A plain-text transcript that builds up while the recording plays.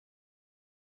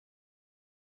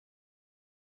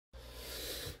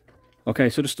Okay,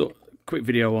 so just a quick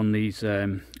video on these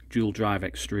dual drive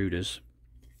extruders.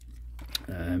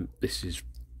 This is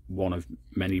one of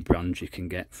many brands you can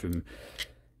get from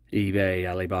eBay,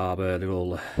 Alibaba. They're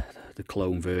all the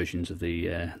clone versions of the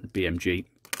BMG,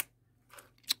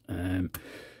 and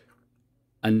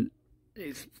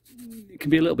it can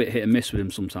be a little bit hit and miss with them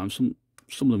sometimes.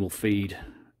 Some of them will feed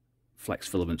flex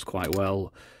filaments quite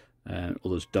well,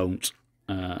 others don't.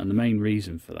 And the main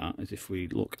reason for that is if we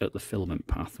look at the filament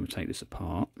path and we take this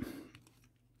apart,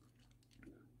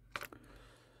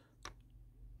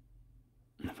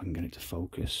 if I can get it to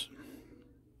focus,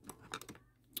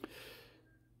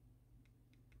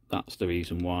 that's the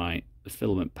reason why the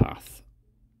filament path,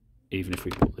 even if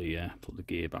we put the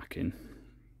gear back in,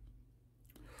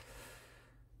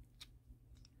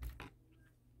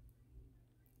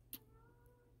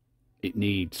 it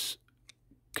needs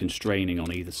constraining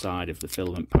on either side of the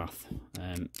filament path.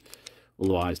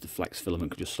 Otherwise the flex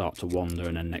filament could just start to wander,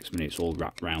 and then next minute it's all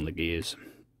wrapped around the gears.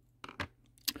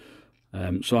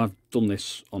 So I've done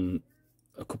this on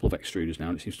a couple of extruders now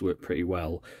and it seems to work pretty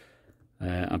well.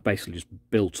 I've basically just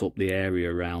built up the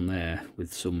area around there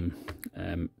with some,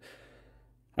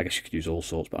 I guess you could use all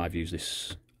sorts, but I've used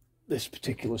this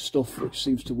particular stuff which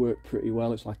seems to work pretty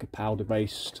well. It's like a powder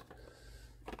based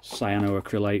cyano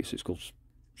acrylate, so it's called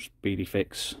Speedy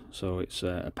Fix. So it's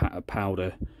a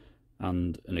powder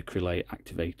and an acrylate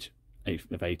activator, and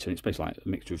it's basically like a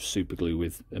mixture of super glue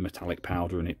with a metallic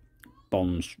powder, and it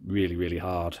bonds really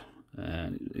hard.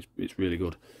 It's really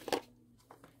good.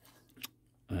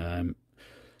 And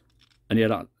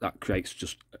yeah, that creates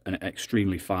just an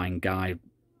extremely fine guide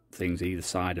things either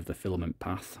side of the filament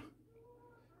path,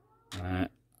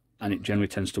 and it generally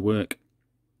tends to work.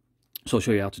 So I'll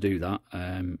show you how to do that,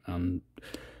 and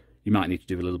you might need to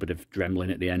do a little bit of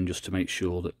dremeling at the end just to make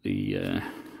sure that the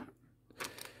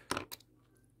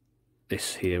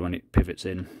this here, when it pivots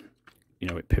in, you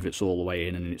know, it pivots all the way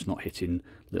in and it's not hitting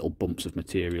little bumps of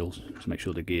materials, to make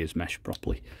sure the gears mesh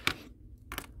properly.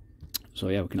 So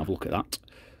yeah, we can have a look at that.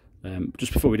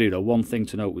 Just before we do though, one thing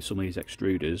to note with some of these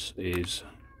extruders is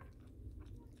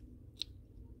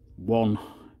one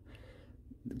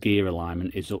gear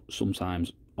alignment is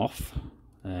sometimes off.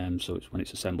 So it's when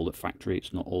it's assembled at factory,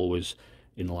 it's not always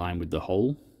in line with the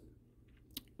hole,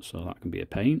 so that can be a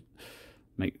pain,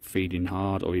 make feeding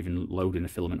hard or even loading a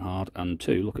filament hard. And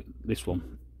two, look at this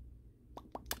one,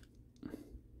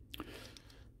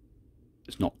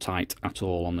 it's not tight at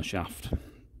all on the shaft,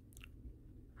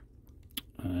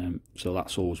 so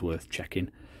that's always worth checking.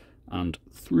 And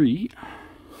three,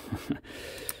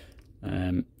 I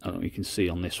don't know if you can see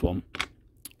on this one,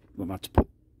 I've had to put,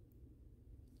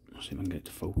 see if I can get it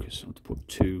to focus, I have to put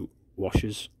two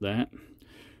washers there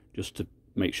just to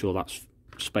make sure that's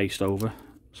spaced over,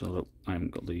 so that I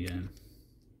haven't got the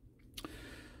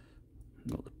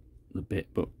bit,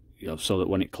 but you know, so that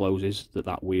when it closes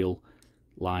that wheel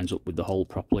lines up with the hole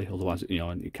properly. Otherwise, you know,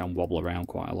 it can wobble around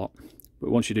quite a lot. But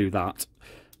once you do that,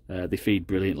 they feed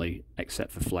brilliantly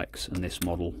except for flex, and this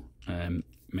model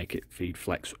make it feed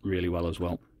flex really well as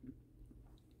well.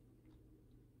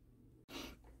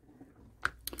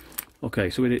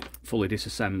 Okay, so with it fully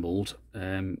disassembled,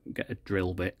 get a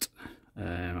drill bit.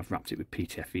 I've wrapped it with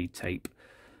PTFE tape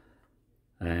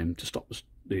to stop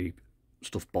the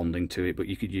stuff bonding to it, but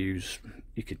you could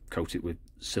coat it with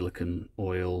silicone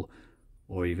oil,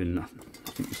 or even, I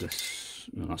think this,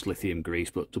 no, that's lithium grease,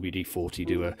 but WD-40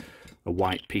 do a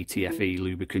white PTFE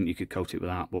lubricant. You could coat it with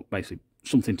that, but basically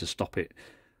something to stop it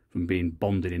from being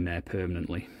bonded in there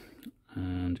permanently.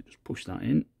 And just push that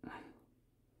in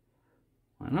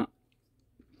like that.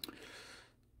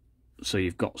 So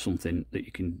you've got something that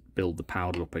you can build the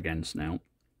powder up against now.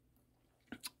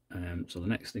 So the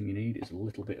next thing you need is a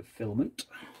little bit of filament.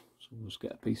 So we'll just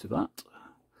get a piece of that.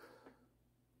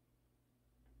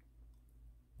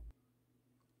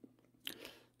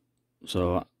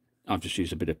 So I've just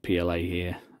used a bit of PLA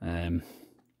here.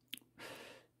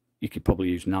 You could probably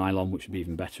use nylon, which would be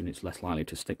even better, and it's less likely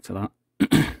to stick to that.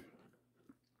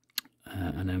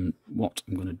 And then what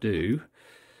I'm going to do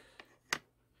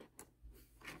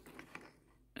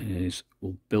is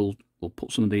we'll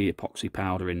put some of the epoxy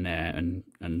powder in there and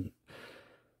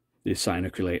the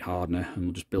cyanoacrylate hardener, and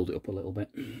we'll just build it up a little bit.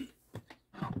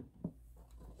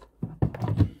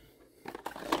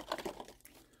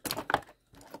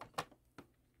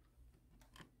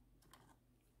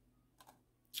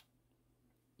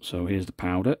 So here's the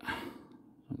powder,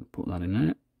 I'll put that in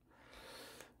there.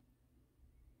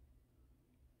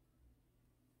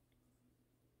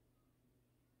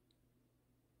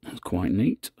 That's quite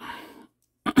neat.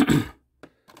 And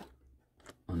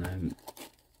then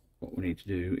what we need to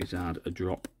do is add a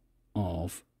drop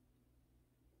of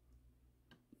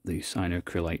the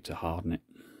cyanoacrylate to harden it.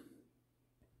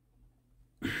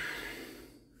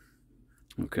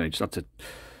 Okay, just had to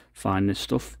find this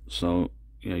stuff, so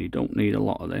yeah, you don't need a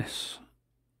lot of this.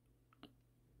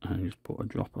 And just put a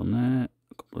drop on there,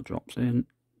 a couple of drops in.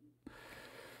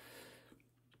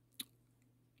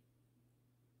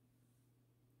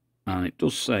 And it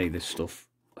does say this stuff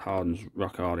hardens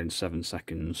rock hard in 7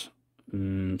 seconds.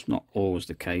 It's not always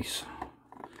the case.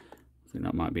 I think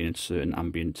that might be in certain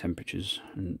ambient temperatures,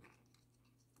 and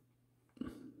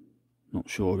not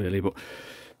sure really, but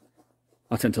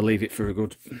I tend to leave it for a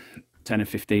good 10 or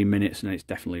 15 minutes and it's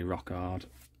definitely rock hard.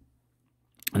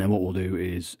 And then what we'll do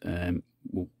is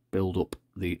we'll build up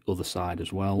the other side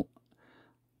as well,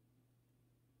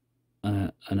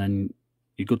 and then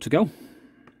you're good to go.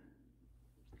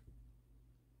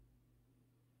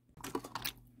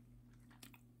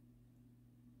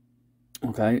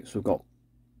 Okay, so we've got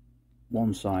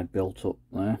one side built up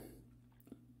there.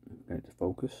 Get it to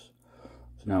focus.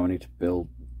 So now we need to build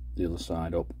the other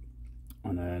side up,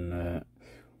 and then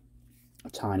a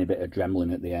tiny bit of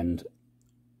Dremlin at the end,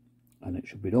 and it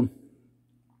should be done.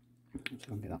 So I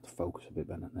can get that to focus a bit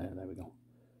better. There we go.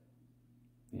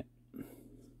 Yeah.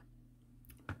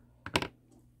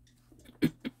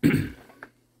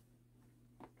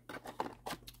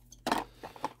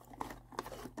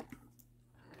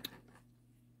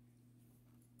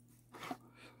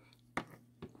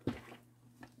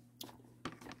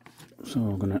 So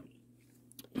I'm going to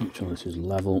make sure this is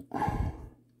level.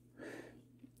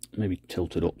 Maybe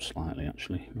tilted up slightly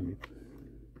actually. Maybe.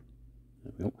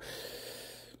 There we go.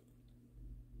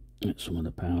 Get some of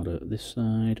the powder this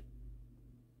side.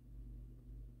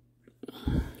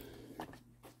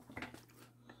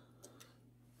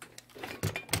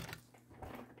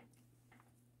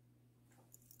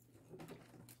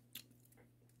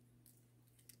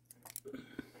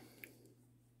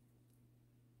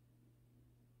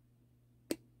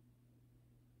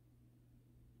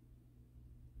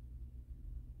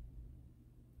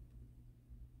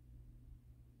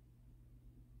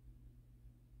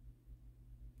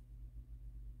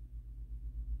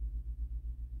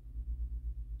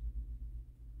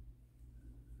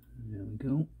 There we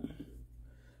go.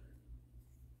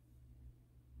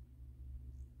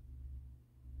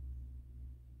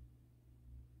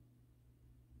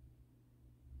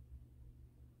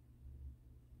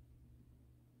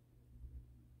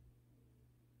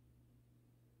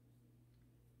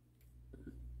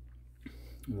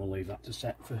 And we'll leave that to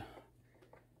set for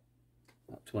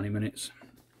about 20 minutes.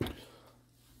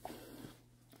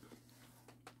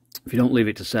 If you don't leave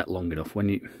it to set long enough,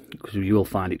 because you will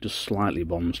find it just slightly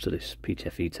bonds to this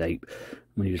PTFE tape.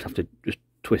 When you just have to just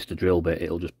twist the drill bit,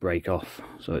 it'll just break off.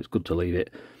 So it's good to leave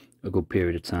it a good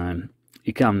period of time.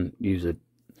 You can use a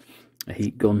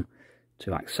heat gun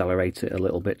to accelerate it a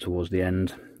little bit towards the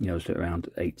end, you know, just at around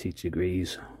 80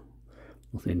 degrees.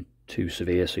 Nothing too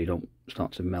severe, so you don't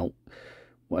start to melt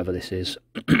whatever this is.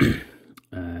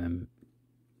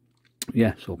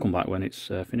 Yeah, so I'll come back when it's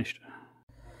finished.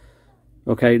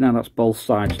 Okay, now that's both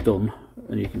sides done,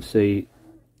 and you can see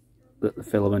that the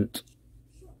filament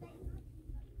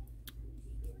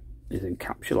is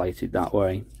encapsulated that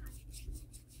way,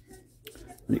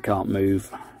 and it can't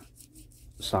move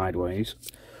sideways.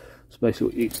 So basically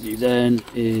what you need to do then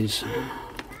is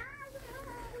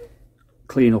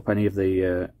clean up any of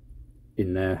the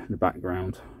in there in the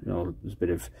background. You know, there's a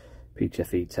bit of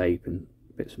PTFE tape and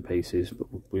bits and pieces,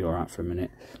 but we'll be alright for a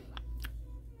minute.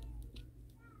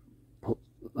 Put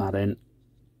that in.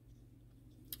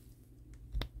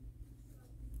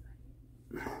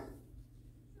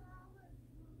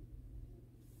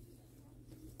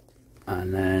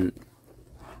 And then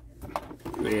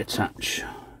reattach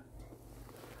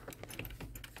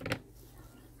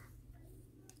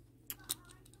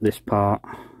this part.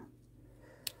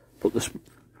 Put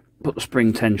the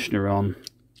spring tensioner on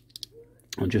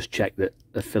and just check that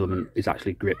the filament is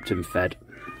actually gripped and fed.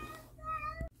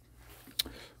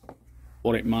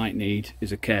 What it might need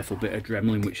is a careful bit of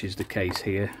Dremlin, which is the case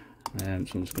here. So I'm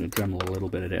just going to Dremel a little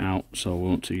bit of it out. So we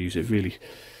want to use a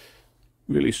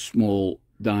really small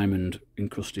diamond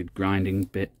encrusted grinding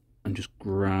bit and just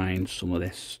grind some of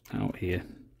this out here.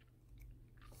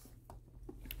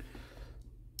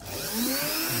 You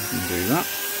can do that.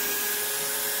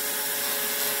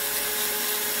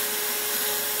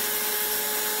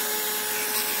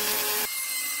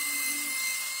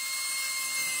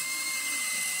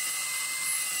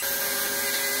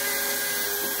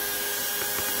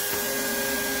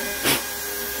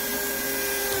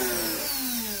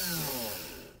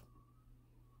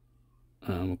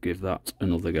 And we'll give that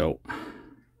another go.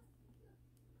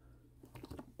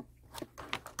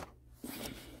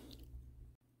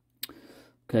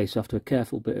 Okay, so after a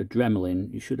careful bit of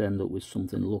dremeling, you should end up with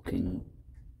something looking,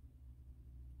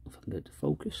 if I can get it to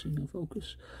focus,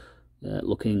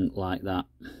 looking like that.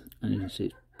 And you can see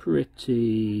it's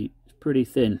pretty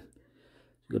thin.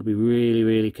 You've got to be really,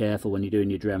 really careful when you're doing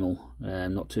your Dremel,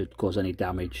 not to cause any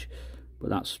damage. But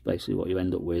that's basically what you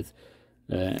end up with.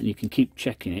 And you can keep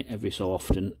checking it every so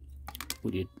often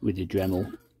with your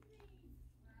Dremel.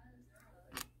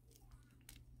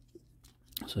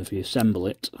 So if you assemble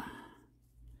it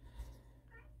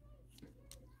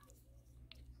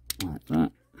like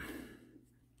that,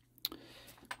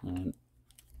 and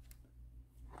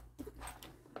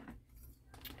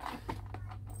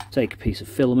take a piece of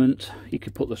filament. You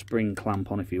could put the spring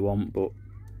clamp on if you want, but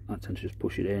I tend to just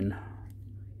push it in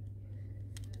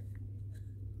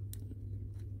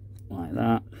like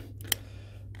that.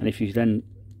 And if you then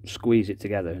squeeze it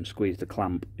together and squeeze the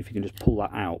clamp, if you can just pull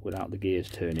that out without the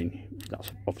gears turning,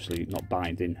 that's obviously not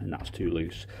binding and that's too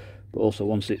loose. But also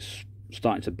once it's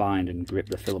starting to bind and grip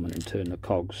the filament and turn the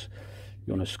cogs,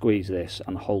 you want to squeeze this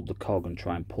and hold the cog and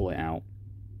try and pull it out.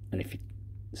 And if you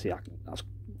see, that's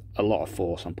a lot of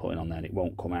force I'm putting on there and it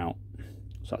won't come out.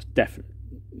 So that's definitely,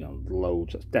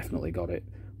 loads, that's definitely got it.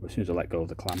 But as soon as I let go of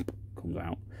the clamp, it comes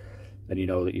out. Then you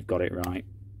know that you've got it right.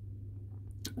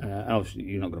 Obviously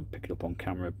you're not going to pick it up on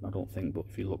camera, I don't think, but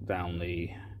if you look down the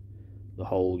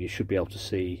hole, you should be able to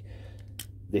see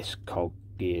this cog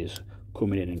gears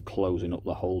coming in and closing up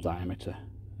the hole diameter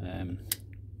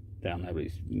down there, but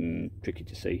it's tricky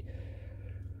to see.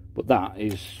 But that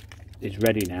is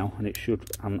ready now, and it should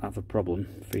have a problem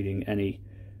feeding any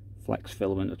flex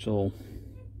filament at all.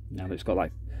 Now that it's got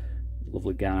like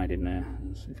lovely guide in there.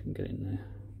 Let's see if we can get it in there.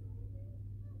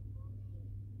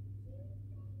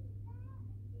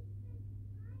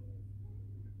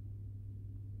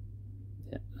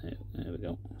 There we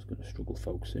go. I was going to struggle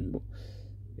focusing, but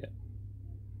yeah.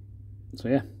 So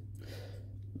yeah,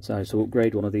 so to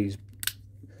upgrade one of these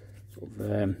sort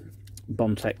of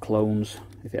Bondtech clones,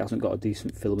 if it hasn't got a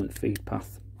decent filament feed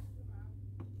path,